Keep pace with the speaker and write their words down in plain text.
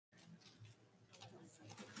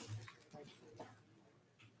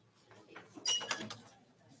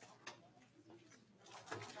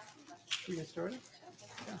We get started?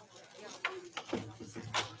 Yeah.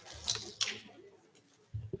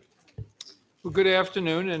 Well, good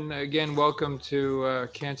afternoon, and again, welcome to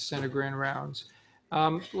Cancer Center Grand Rounds.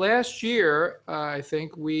 Last year, I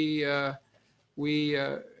think we had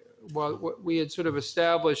sort of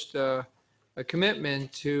established a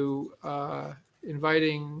commitment to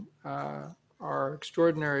inviting our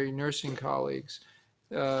extraordinary nursing colleagues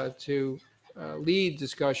to lead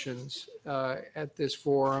discussions at this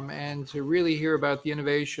forum and to really hear about the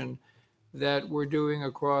innovation that we're doing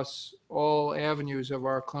across all avenues of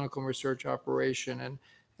our clinical research operation.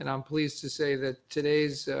 And I'm pleased to say that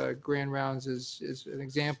today's Grand Rounds is an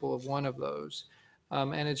example of one of those.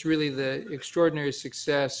 And it's really the extraordinary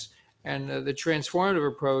success and the transformative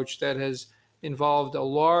approach that has involved a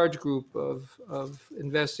large group of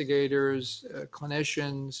investigators,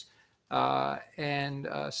 clinicians, and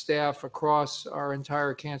staff across our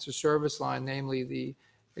entire cancer service line, namely the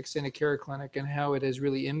extended care clinic, and how it has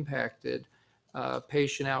really impacted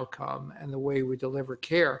patient outcome and the way we deliver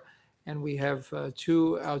care. And we have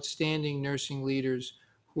two outstanding nursing leaders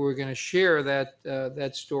who are going to share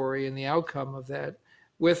that story and the outcome of that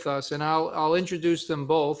with us. And I'll introduce them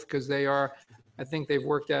both because I think they've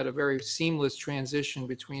worked out a very seamless transition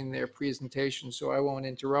between their presentations, so I won't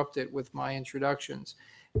interrupt it with my introductions.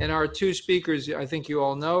 And our two speakers, I think you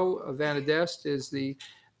all know, Vanna Dest is the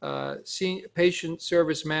patient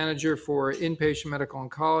service manager for inpatient medical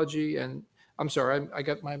oncology, and I'm sorry, I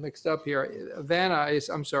got my mixed up here. Vanna is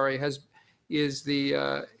the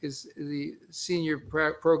senior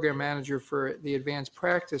program manager for the advanced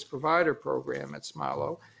practice provider program at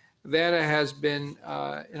Smilow. Vanna has been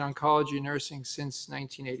in oncology nursing since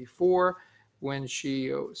 1984, when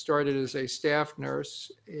she started as a staff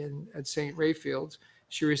nurse at St. Rayfields.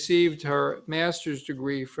 She received her master's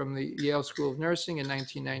degree from the Yale School of Nursing in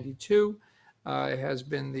 1992. Has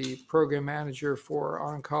been the program manager for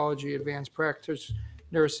oncology advanced practice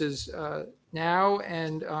nurses now,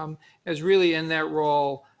 and has really in that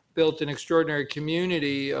role built an extraordinary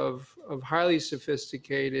community of highly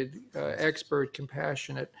sophisticated, expert,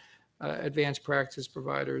 compassionate advanced practice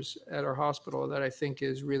providers at our hospital that I think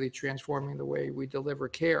is really transforming the way we deliver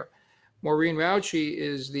care. Maureen Raucci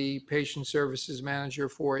is the patient services manager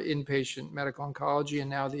for inpatient medical oncology and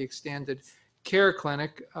now the extended care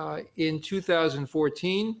clinic. In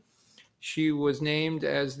 2014, she was named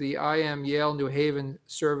as the IM Yale New Haven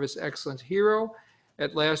Service Excellence Hero.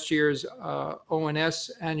 At last year's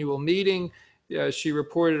ONS annual meeting, she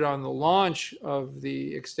reported on the launch of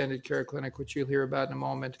the extended care clinic, which you'll hear about in a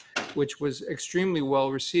moment, which was extremely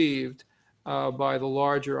well received by the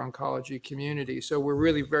larger oncology community. So we're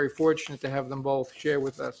really very fortunate to have them both share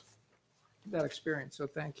with us that experience. So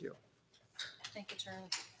thank you. Thank you, Charlie.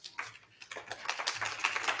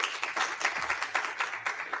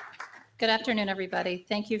 Good afternoon, everybody.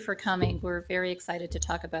 Thank you for coming. We're very excited to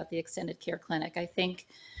talk about the extended care clinic. I think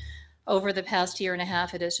over the past year and a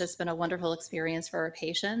half, it has just been a wonderful experience for our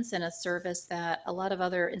patients and a service that a lot of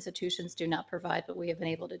other institutions do not provide, but we have been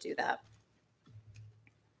able to do that.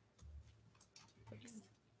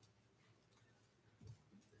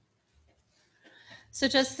 So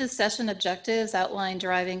just the session objectives outline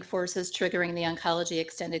driving forces triggering the Oncology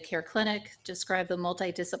Extended Care Clinic, describe the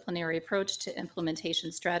multidisciplinary approach to implementation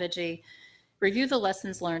strategy, review the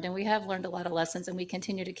lessons learned, and we have learned a lot of lessons and we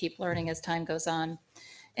continue to keep learning as time goes on,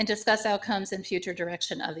 and discuss outcomes and future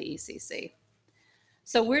direction of the ECC.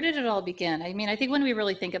 So where did it all begin? I mean, I think when we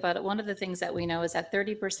really think about it, one of the things that we know is that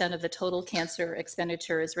 30% of the total cancer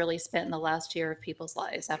expenditure is really spent in the last year of people's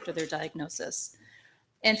lives after their diagnosis.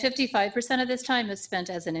 And 55% of this time is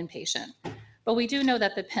spent as an inpatient. But we do know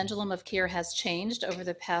that the pendulum of care has changed over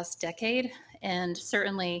the past decade, and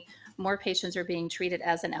certainly more patients are being treated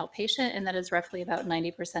as an outpatient, and that is roughly about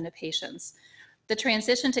 90% of patients. The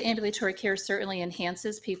transition to ambulatory care certainly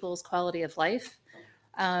enhances people's quality of life.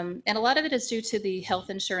 And a lot of it is due to the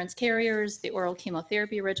health insurance carriers, the oral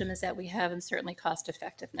chemotherapy regimens that we have, and certainly cost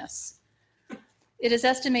effectiveness. It is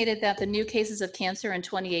estimated that the new cases of cancer in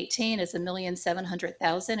 2018 is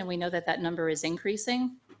 1,700,000, and we know that that number is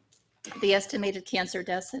increasing. The estimated cancer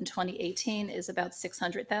deaths in 2018 is about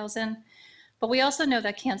 600,000. But we also know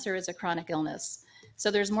that cancer is a chronic illness.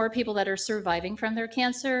 So there's more people that are surviving from their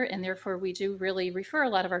cancer, and therefore we do really refer a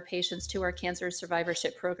lot of our patients to our cancer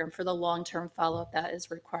survivorship program for the long-term follow-up that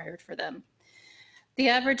is required for them. The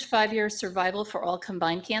average 5-year survival for all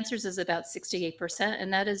combined cancers is about 68%,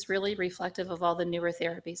 and that is really reflective of all the newer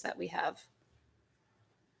therapies that we have.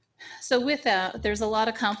 So with that, there's a lot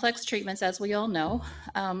of complex treatments, as we all know.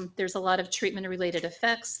 There's a lot of treatment-related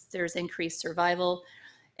effects. There's increased survival,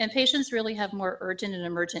 and patients really have more urgent and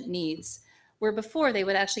emergent needs, where before they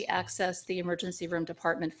would actually access the emergency room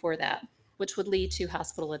department for that, which would lead to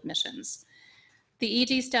hospital admissions. The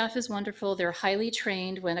ED staff is wonderful. They're highly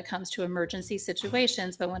trained when it comes to emergency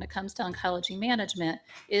situations, but when it comes to oncology management,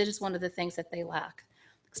 it is one of the things that they lack,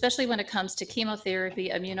 especially when it comes to chemotherapy,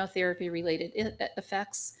 immunotherapy related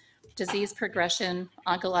effects, disease progression,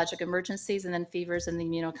 oncologic emergencies, and then fevers in the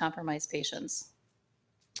immunocompromised patients.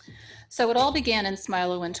 So it all began in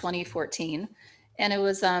Smilow in 2014, and it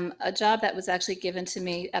was a job that was actually given to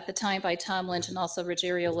me at the time by Tom Lynch and also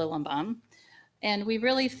Rogerio Lillenbaum. And we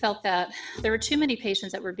really felt that there were too many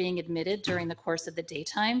patients that were being admitted during the course of the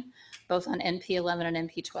daytime, both on NP11 and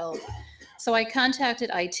NP12. So I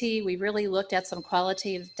contacted IT. We really looked at some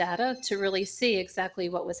qualitative data to really see exactly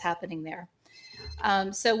what was happening there.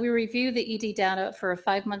 So we reviewed the ED data for a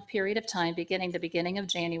 5-month period of time, beginning the beginning of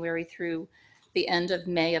January through the end of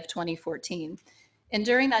May of 2014. And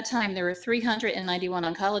during that time, there were 391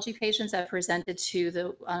 oncology patients that presented to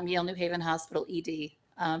the Yale New Haven Hospital ED.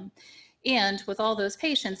 And with all those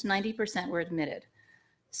patients, 90% were admitted.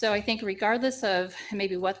 So I think regardless of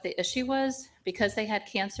maybe what the issue was, because they had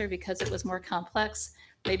cancer, because it was more complex,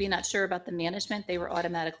 maybe not sure about the management, they were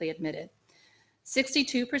automatically admitted.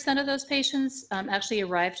 62% of those patients actually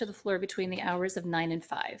arrived to the floor between the hours of 9 and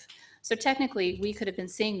 5. So technically, we could have been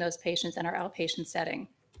seeing those patients in our outpatient setting.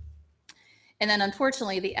 And then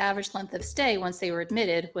unfortunately, the average length of stay once they were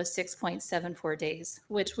admitted was 6.74 days,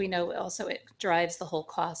 which we know also it drives the whole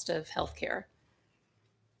cost of healthcare.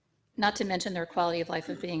 Not to mention their quality of life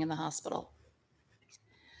of being in the hospital.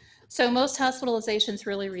 So most hospitalizations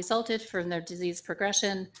really resulted from their disease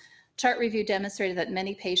progression. Chart review demonstrated that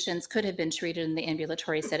many patients could have been treated in the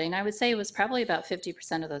ambulatory setting. I would say it was probably about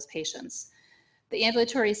 50% of those patients. The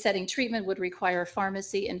ambulatory setting treatment would require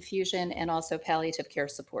pharmacy, infusion, and also palliative care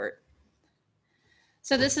support.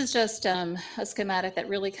 So this is just a schematic that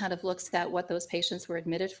really kind of looks at what those patients were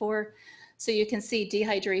admitted for. So you can see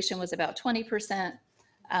dehydration was about 20%,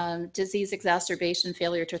 disease exacerbation,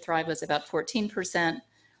 failure to thrive was about 14%,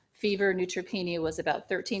 fever, neutropenia was about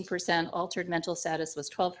 13%, altered mental status was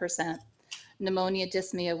 12%, pneumonia,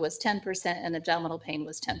 dyspnea was 10%, and abdominal pain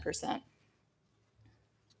was 10%.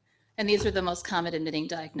 And these are the most common admitting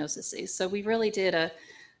diagnoses. So we really did a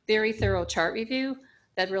very thorough chart review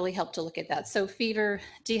that really helped to look at that. So fever,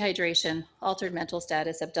 dehydration, altered mental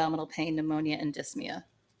status, abdominal pain, pneumonia, and dyspnea.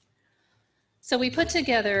 So we put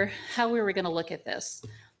together how we were going to look at this.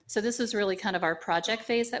 So this was really kind of our project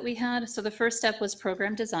phase that we had. So the first step was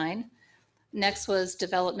program design. Next was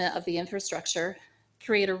development of the infrastructure,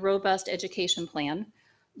 create a robust education plan,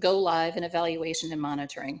 go live, and evaluation and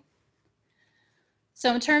monitoring.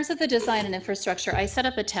 So in terms of the design and infrastructure, I set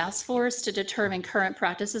up a task force to determine current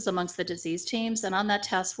practices amongst the disease teams. And on that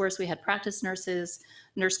task force, we had practice nurses,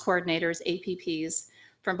 nurse coordinators, APPs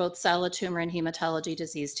from both solid tumor and hematology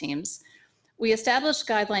disease teams. We established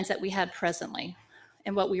guidelines that we had presently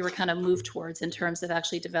and what we were kind of moved towards in terms of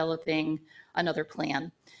actually developing another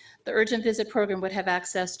plan. The urgent visit program would have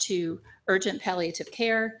access to urgent palliative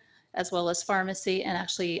care, as well as pharmacy, and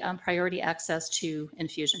actually priority access to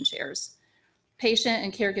infusion chairs. Patient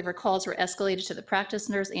and caregiver calls were escalated to the practice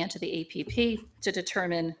nurse and to the APP to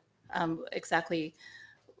determine exactly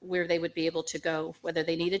where they would be able to go, whether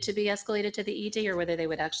they needed to be escalated to the ED or whether they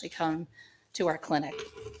would actually come to our clinic.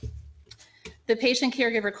 The patient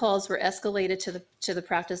caregiver calls were escalated to the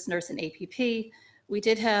practice nurse and APP. We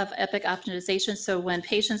did have EPIC optimization, so when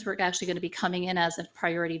patients were actually going to be coming in as a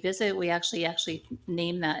priority visit, we actually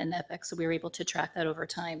named that in EPIC, so we were able to track that over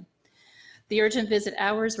time. The urgent visit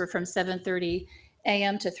hours were from 7:30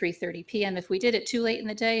 a.m. to 3:30 p.m. If we did it too late in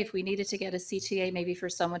the day, if we needed to get a CTA maybe for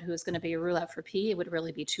someone who was going to be a rule out for P, it would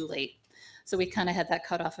really be too late. So we kind of had that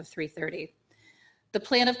cutoff of 3:30. The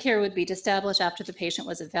plan of care would be established after the patient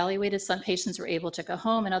was evaluated. Some patients were able to go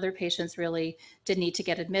home and other patients really did need to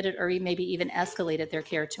get admitted or maybe even escalated their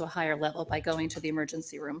care to a higher level by going to the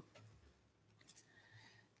emergency room.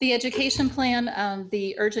 The education plan,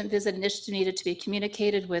 the urgent visit initiative needed to be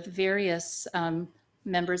communicated with various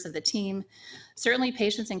members of the team, certainly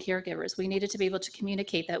patients and caregivers. We needed to be able to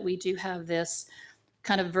communicate that we do have this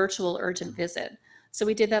kind of virtual urgent visit. So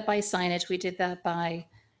we did that by signage, we did that by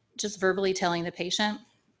just verbally telling the patient,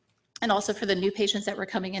 and also for the new patients that were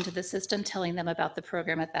coming into the system, telling them about the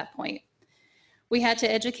program at that point. We had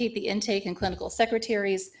to educate the intake and clinical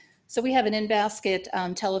secretaries. So we have an in-basket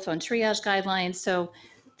telephone triage guideline. So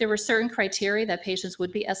there were certain criteria that patients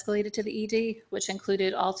would be escalated to the ED, which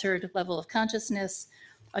included altered level of consciousness,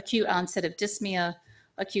 acute onset of dyspnea,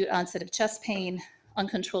 acute onset of chest pain,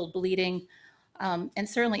 uncontrolled bleeding, and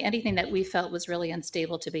certainly anything that we felt was really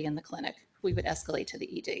unstable to be in the clinic, we would escalate to the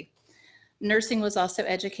ED. Nursing was also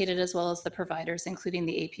educated, as well as the providers, including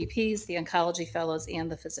the APPs, the oncology fellows,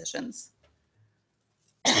 and the physicians.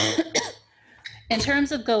 In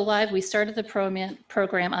terms of go live, we started the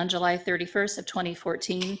program on July 31st of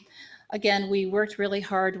 2014. Again, we worked really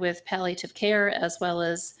hard with palliative care as well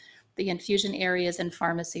as the infusion areas and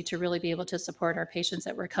pharmacy to really be able to support our patients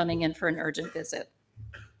that were coming in for an urgent visit.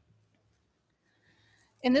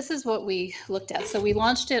 And this is what we looked at. So we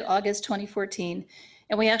launched it August 2014,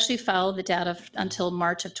 and we actually followed the data until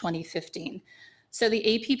March of 2015. So the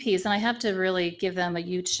APPs, and I have to really give them a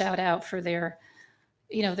huge shout out for their,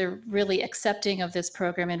 they're really accepting of this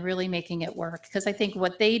program and really making it work. Because I think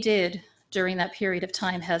what they did during that period of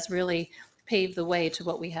time has really paved the way to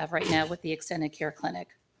what we have right now with the extended care clinic.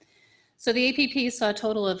 So the APP saw a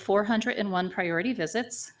total of 401 priority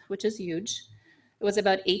visits, which is huge. It was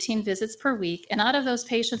about 18 visits per week, and out of those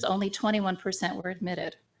patients, only 21% were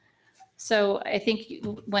admitted. So I think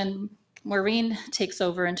when Maureen takes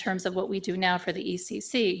over in terms of what we do now for the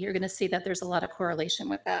ECC, you're going to see that there's a lot of correlation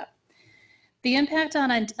with that. The impact on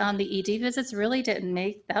the ED visits really didn't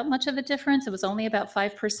make that much of a difference. It was only about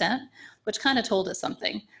 5%, which kind of told us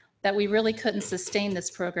something, that we really couldn't sustain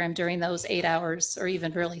this program during those 8 hours or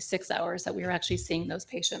even really 6 hours that we were actually seeing those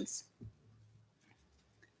patients.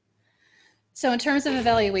 So in terms of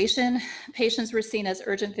evaluation, patients were seen as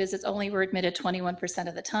urgent visits only were admitted 21%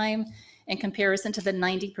 of the time in comparison to the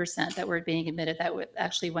 90% that were being admitted that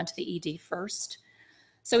actually went to the ED first.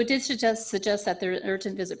 So it did suggest that the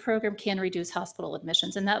urgent visit program can reduce hospital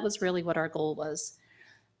admissions, and that was really what our goal was.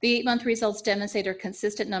 The 8-month results demonstrate a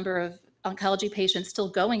consistent number of oncology patients still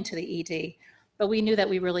going to the ED, but we knew that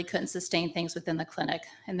we really couldn't sustain things within the clinic,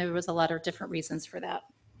 and there was a lot of different reasons for that.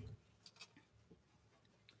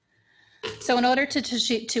 So in order to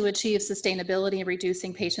achieve sustainability and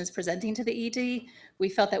reducing patients presenting to the ED, we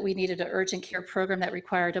felt that we needed an urgent care program that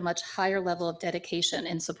required a much higher level of dedication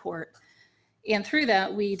and support. And through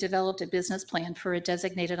that, we developed a business plan for a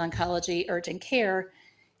designated oncology urgent care.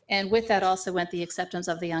 And with that also went the acceptance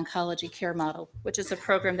of the oncology care model, which is a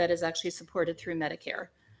program that is actually supported through Medicare.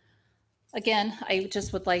 Again, I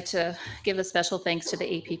just would like to give a special thanks to the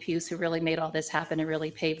APPs who really made all this happen and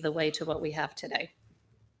really paved the way to what we have today.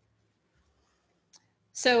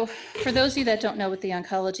 So for those of you that don't know what the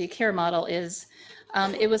oncology care model is,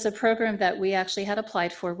 it was a program that we actually had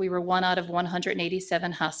applied for. We were one out of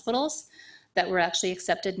 187 hospitals that were actually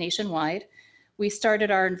accepted nationwide. We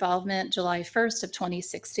started our involvement July 1st of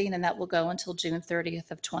 2016, and that will go until June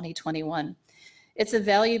 30th of 2021. It's a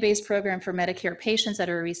value-based program for Medicare patients that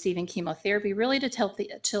are receiving chemotherapy, really to help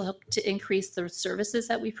to increase the services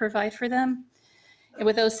that we provide for them. And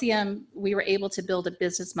with OCM, we were able to build a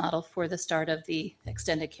business model for the start of the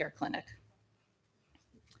extended care clinic.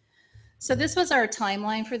 So this was our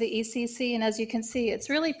timeline for the ECC, and as you can see, it's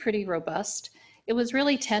really pretty robust. It was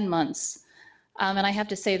really 10 months. And I have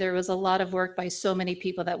to say there was a lot of work by so many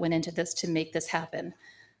people that went into this to make this happen.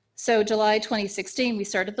 So July 2016, we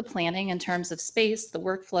started the planning in terms of space, the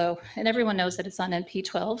workflow, and everyone knows that it's on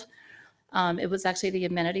NP12. It was actually the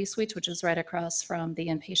amenity suite, which is right across from the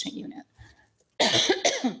inpatient unit.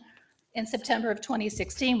 In September of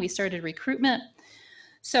 2016, we started recruitment.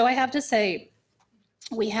 So I have to say,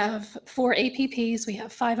 we have 4 APPs, we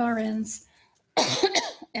have 5 RNs,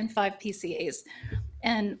 and 5 PCAs.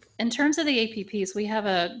 And in terms of the APPs, we have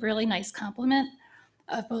a really nice complement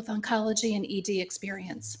of both oncology and ED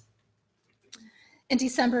experience. In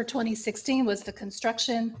December 2016 was the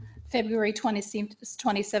construction. February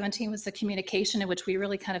 2017 was the communication, in which we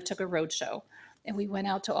really kind of took a roadshow. And we went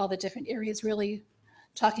out to all the different areas, really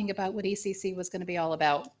talking about what ECC was going to be all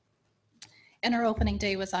about. And our opening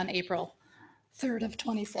day was on April 3rd of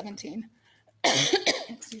 2017.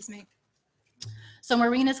 Excuse me. So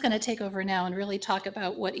Maureen is going to take over now and really talk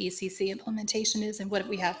about what ECC implementation is and what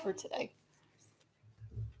we have for today.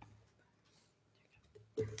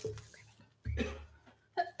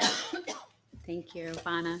 Thank you,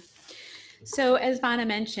 Vanna. So as Vanna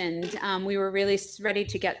mentioned, we were really ready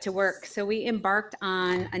to get to work. So we embarked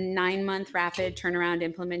on a 9-month rapid turnaround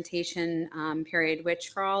implementation period, which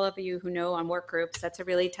for all of you who know on work groups, that's a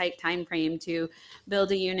really tight time frame to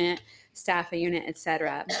build a unit, staff a unit, et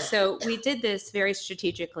cetera. So we did this very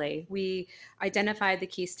strategically. We identified the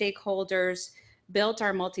key stakeholders, built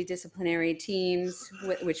our multidisciplinary teams,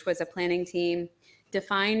 which was a planning team,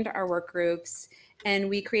 defined our work groups, and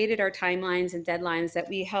we created our timelines and deadlines that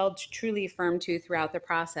we held truly firm to throughout the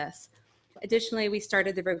process. Additionally, we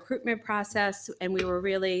started the recruitment process, and we were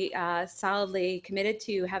really solidly committed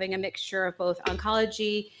to having a mixture of both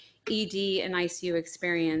oncology, ED, and ICU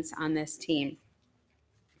experience on this team.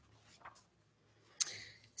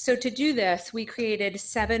 So to do this, we created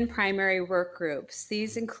 7 primary work groups.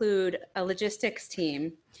 These include a logistics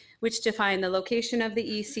team, which defined the location of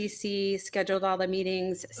the ECC, scheduled all the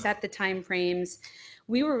meetings, set the time frames.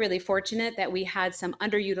 We were really fortunate that we had some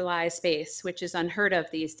underutilized space, which is unheard of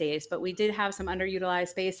these days, but we did have some underutilized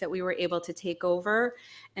space that we were able to take over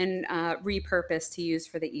and repurpose to use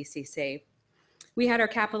for the ECC. We had our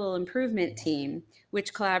capital improvement team,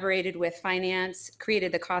 which collaborated with finance,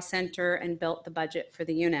 created the cost center, and built the budget for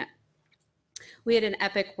the unit. We had an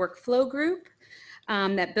Epic workflow group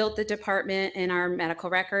that built the department in our medical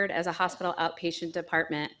record as a hospital outpatient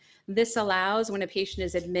department. This allows, when a patient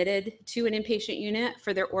is admitted to an inpatient unit,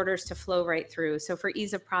 for their orders to flow right through. So for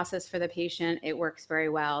ease of process for the patient, it works very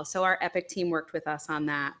well. So our Epic team worked with us on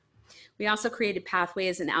that. We also created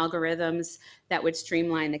pathways and algorithms that would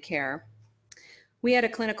streamline the care. We had a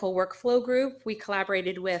clinical workflow group. We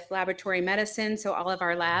collaborated with laboratory medicine, so all of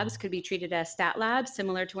our labs could be treated as stat labs,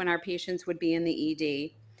 similar to when our patients would be in the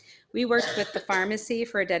ED. We worked with the pharmacy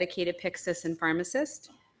for a dedicated Pyxis and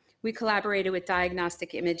pharmacist. We collaborated with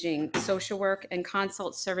diagnostic imaging, social work, and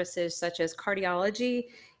consult services such as cardiology,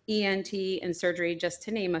 ENT, and surgery, just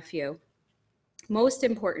to name a few. Most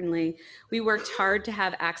importantly, we worked hard to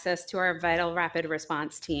have access to our vital rapid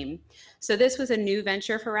response team. So this was a new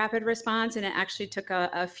venture for rapid response, and it actually took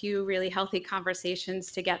a few really healthy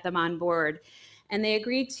conversations to get them on board. And they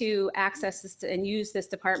agreed to access this and use this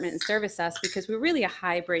department and service us because we're really a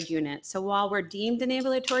hybrid unit. So while we're deemed an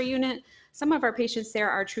ambulatory unit, some of our patients there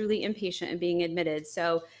are truly inpatient and being admitted.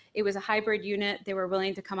 So it was a hybrid unit. They were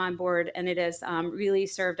willing to come on board, and it has really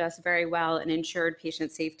served us very well and ensured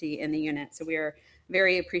patient safety in the unit. So we are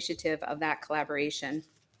very appreciative of that collaboration.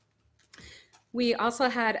 We also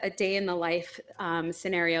had a day in the life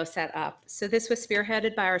scenario set up. So this was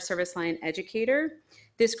spearheaded by our service line educator.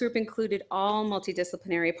 This group included all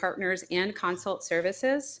multidisciplinary partners and consult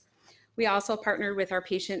services. We also partnered with our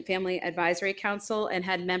Patient Family Advisory Council and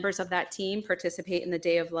had members of that team participate in the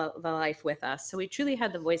day of the life with us. So we truly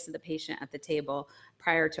had the voice of the patient at the table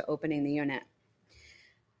prior to opening the unit.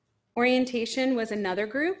 Orientation was another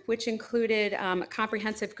group, which included a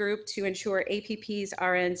comprehensive group to ensure APPs,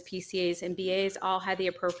 RNs, PCAs, and BAs all had the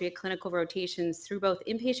appropriate clinical rotations through both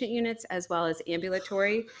inpatient units as well as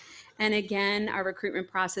ambulatory. And again, our recruitment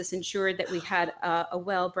process ensured that we had a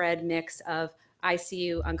well-bred mix of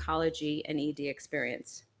ICU, oncology, and ED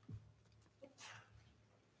experience.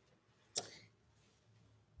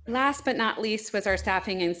 Last but not least was our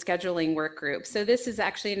staffing and scheduling work group. So this is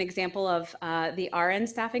actually an example of the RN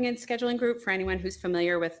staffing and scheduling group for anyone who's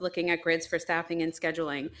familiar with looking at grids for staffing and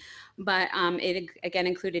scheduling. But it again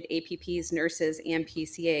included APPs, nurses, and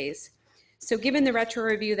PCAs. So given the retro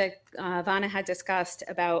review that Vanna had discussed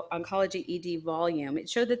about oncology ED volume, it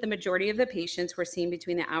showed that the majority of the patients were seen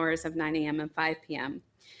between the hours of 9 a.m. and 5 p.m.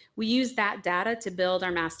 We used that data to build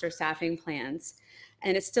our master staffing plans,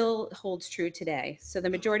 and it still holds true today. So the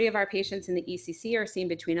majority of our patients in the ECC are seen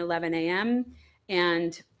between 11 a.m.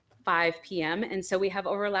 and 5 p.m. And so we have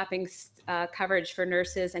overlapping coverage for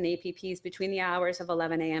nurses and APPs between the hours of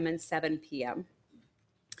 11 a.m. and 7 p.m.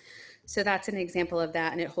 So that's an example of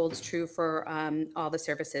that, and it holds true for all the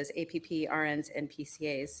services, APP, RNs, and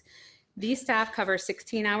PCAs. These staff cover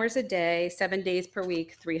 16 hours a day, 7 days per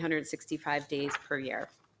week, 365 days per year.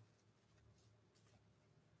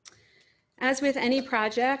 As with any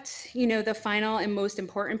project, the final and most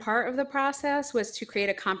important part of the process was to create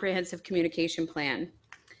a comprehensive communication plan.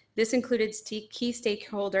 This included key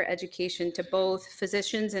stakeholder education to both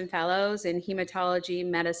physicians and fellows in hematology,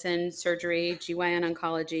 medicine, surgery, GYN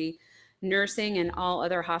oncology, nursing, and all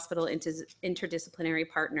other hospital interdisciplinary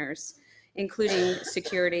partners, including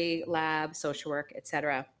security, lab, social work,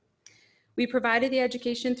 etc. We provided the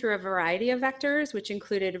education through a variety of vectors, which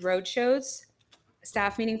included roadshows,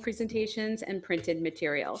 staff meeting presentations, and printed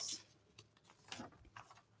materials.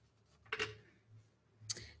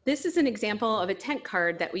 This is an example of a tent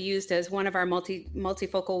card that we used as one of our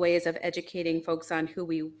multifocal ways of educating folks on who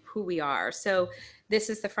we are. So this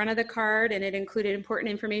is the front of the card, and it included important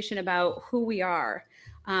information about who we are.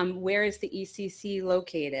 Where is the ECC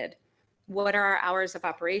located? What are our hours of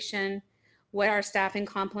operation? What our staffing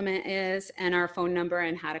complement is, and our phone number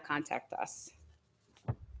and how to contact us.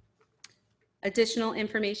 Additional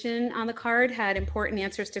information on the card had important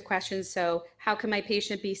answers to questions. So how can my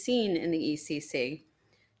patient be seen in the ECC?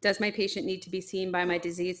 Does my patient need to be seen by my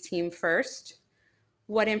disease team first?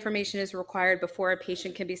 What information is required before a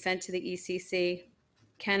patient can be sent to the ECC?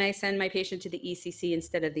 Can I send my patient to the ECC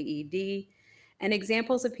instead of the ED? And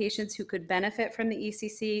examples of patients who could benefit from the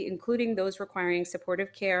ECC, including those requiring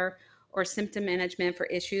supportive care or symptom management for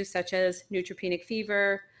issues such as neutropenic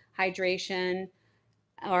fever, hydration,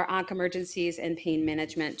 or onc emergencies and pain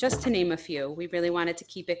management, just to name a few. We really wanted to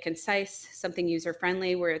keep it concise, something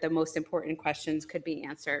user-friendly where the most important questions could be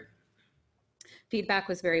answered. Feedback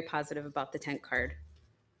was very positive about the tent card.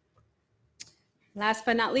 Last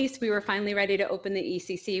but not least, we were finally ready to open the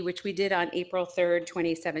ECC, which we did on April 3rd,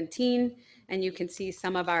 2017. And you can see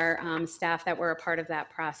some of our staff that were a part of that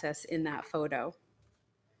process in that photo.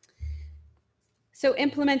 So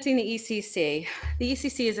implementing the ECC. The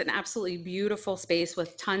ECC is an absolutely beautiful space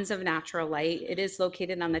with tons of natural light. It is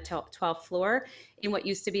located on the 12th floor in what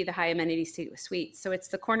used to be the high amenity suite. So it's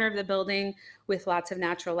the corner of the building with lots of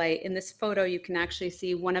natural light. In this photo, you can actually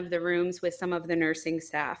see one of the rooms with some of the nursing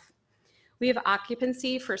staff. We have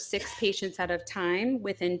occupancy for 6 patients at a time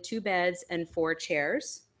within 2 beds and 4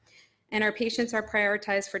 chairs. And our patients are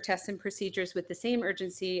prioritized for tests and procedures with the same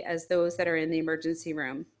urgency as those that are in the emergency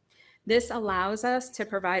room. This allows us to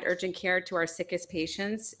provide urgent care to our sickest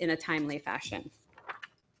patients in a timely fashion.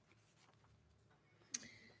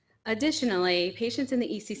 Additionally, patients in the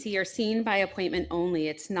ECC are seen by appointment only.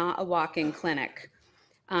 It's not a walk-in clinic.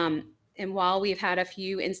 And while we've had a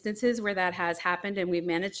few instances where that has happened and we've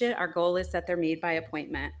managed it, our goal is that they're made by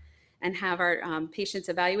appointment and have our patients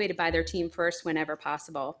evaluated by their team first whenever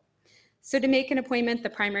possible. So to make an appointment, the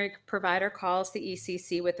primary provider calls the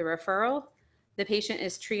ECC with the referral. The patient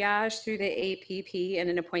is triaged through the APP and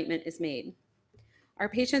an appointment is made. Our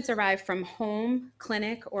patients arrive from home,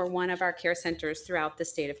 clinic, or one of our care centers throughout the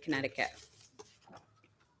state of Connecticut.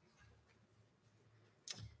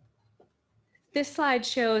 This slide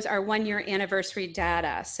shows our 1-year anniversary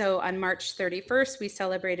data. So on March 31st, we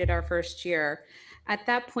celebrated our first year. At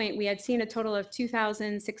that point, we had seen a total of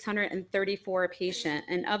 2,634 patients,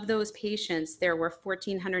 and of those patients, there were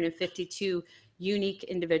 1,452 unique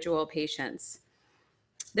individual patients.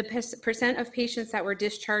 The percent of patients that were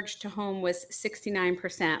discharged to home was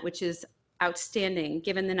 69%, which is outstanding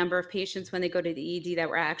given the number of patients when they go to the ED that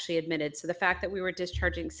were actually admitted. So the fact that we were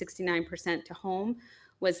discharging 69% to home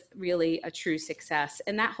was really a true success.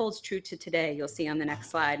 And that holds true to today, you'll see on the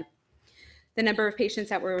next slide. The number of patients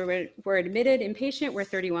that were admitted inpatient were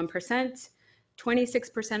 31%,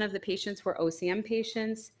 26% of the patients were OCM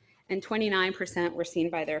patients, and 29% were seen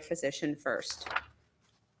by their physician first.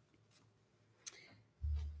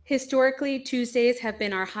 Historically, Tuesdays have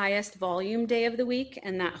been our highest volume day of the week,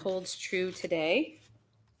 and that holds true today.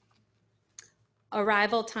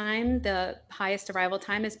 Arrival time, the highest arrival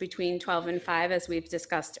time is between 12 and 5, as we've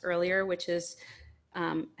discussed earlier, which is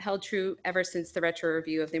held true ever since the retro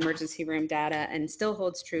review of the emergency room data and still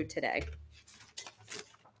holds true today.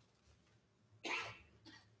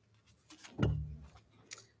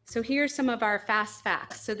 So here's some of our fast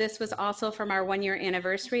facts. So this was also from our 1-year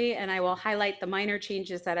anniversary, and I will highlight the minor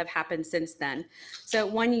changes that have happened since then. So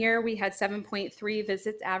 1 year, we had 7.3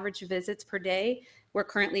 visits, average visits per day. We're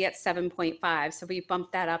currently at 7.5, so we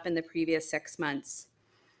bumped that up in the previous 6 months.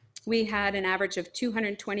 We had an average of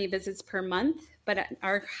 220 visits per month, but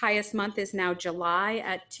our highest month is now July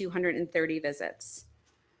at 230 visits.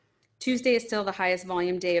 Tuesday is still the highest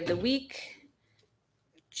volume day of the week.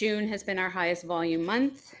 June has been our highest volume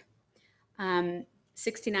month.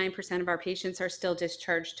 69% of our patients are still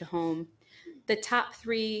discharged to home. The top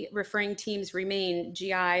 3 referring teams remain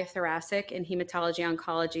GI, thoracic, and hematology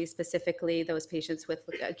oncology, specifically those patients with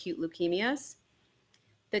acute leukemias.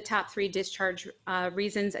 The top 3 discharge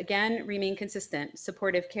reasons, again, remain consistent: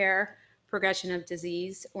 supportive care, progression of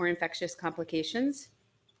disease, or infectious complications.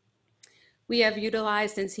 We have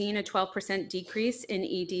utilized and seen a 12% decrease in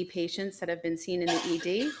ED patients that have been seen in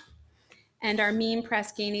the ED. And our mean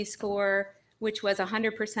Press-Ganey score, which was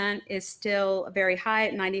 100%, is still very high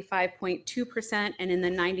at 95.2% and in the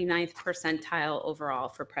 99th percentile overall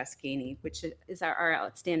for Press-Ganey, which is our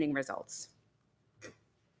outstanding results.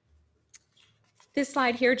 This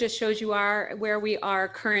slide here just shows you where we are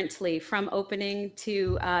currently from opening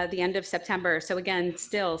to the end of September. So again,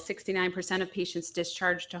 still 69% of patients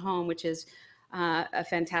discharged to home, which is a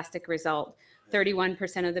fantastic result.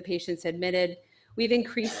 31% of the patients admitted. We've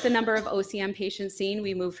increased the number of OCM patients seen.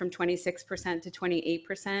 We moved from 26% to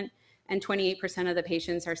 28%, and 28% of the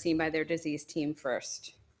patients are seen by their disease team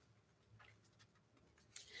first.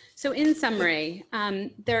 So in summary,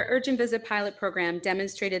 their urgent visit pilot program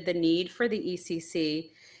demonstrated the need for the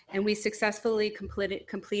ECC, and we successfully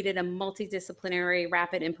completed a multidisciplinary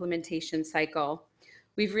rapid implementation cycle.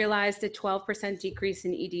 We've realized a 12% decrease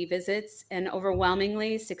in ED visits, and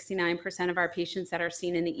overwhelmingly 69% of our patients that are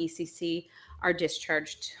seen in the ECC are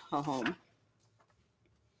discharged home.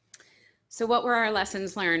 So what were our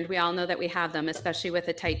lessons learned? We all know that we have them, especially with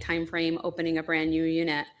a tight time frame opening a brand new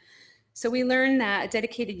unit. So we learned that a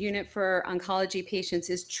dedicated unit for oncology patients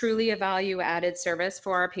is truly a value-added service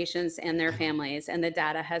for our patients and their families, and the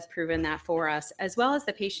data has proven that for us, as well as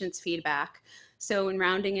the patient's feedback. So in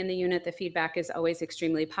rounding in the unit, the feedback is always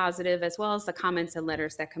extremely positive, as well as the comments and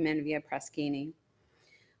letters that come in via Press Ganey.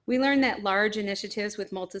 We learned that large initiatives with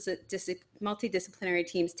multidisciplinary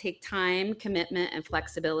teams take time, commitment, and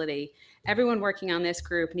flexibility. Everyone working on this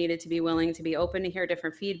group needed to be willing to be open to hear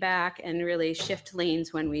different feedback and really shift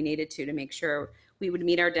lanes when we needed to make sure we would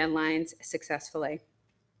meet our deadlines successfully.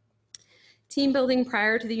 Team building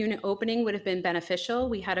prior to the unit opening would have been beneficial.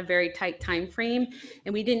 We had a very tight time frame,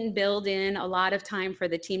 and we didn't build in a lot of time for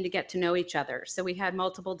the team to get to know each other. So we had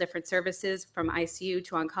multiple different services from ICU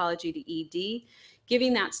to oncology to ED.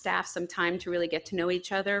 Giving that staff some time to really get to know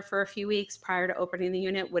each other for a few weeks prior to opening the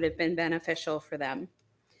unit would have been beneficial for them.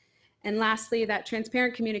 And lastly, that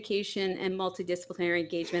transparent communication and multidisciplinary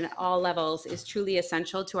engagement at all levels is truly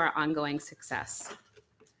essential to our ongoing success.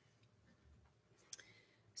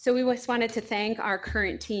 So we just wanted to thank our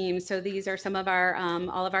current team. So these are some of our,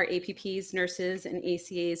 all of our APPs, nurses, and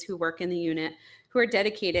ACAs who work in the unit, who are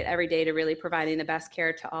dedicated every day to really providing the best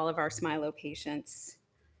care to all of our Smilow patients.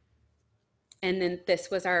 And then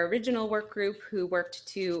this was our original work group who worked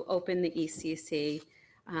to open the ECC,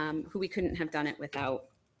 who we couldn't have done it without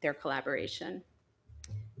their collaboration.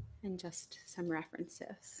 And just some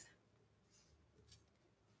references.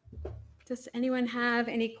 Does anyone have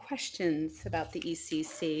any questions about the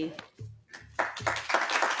ECC?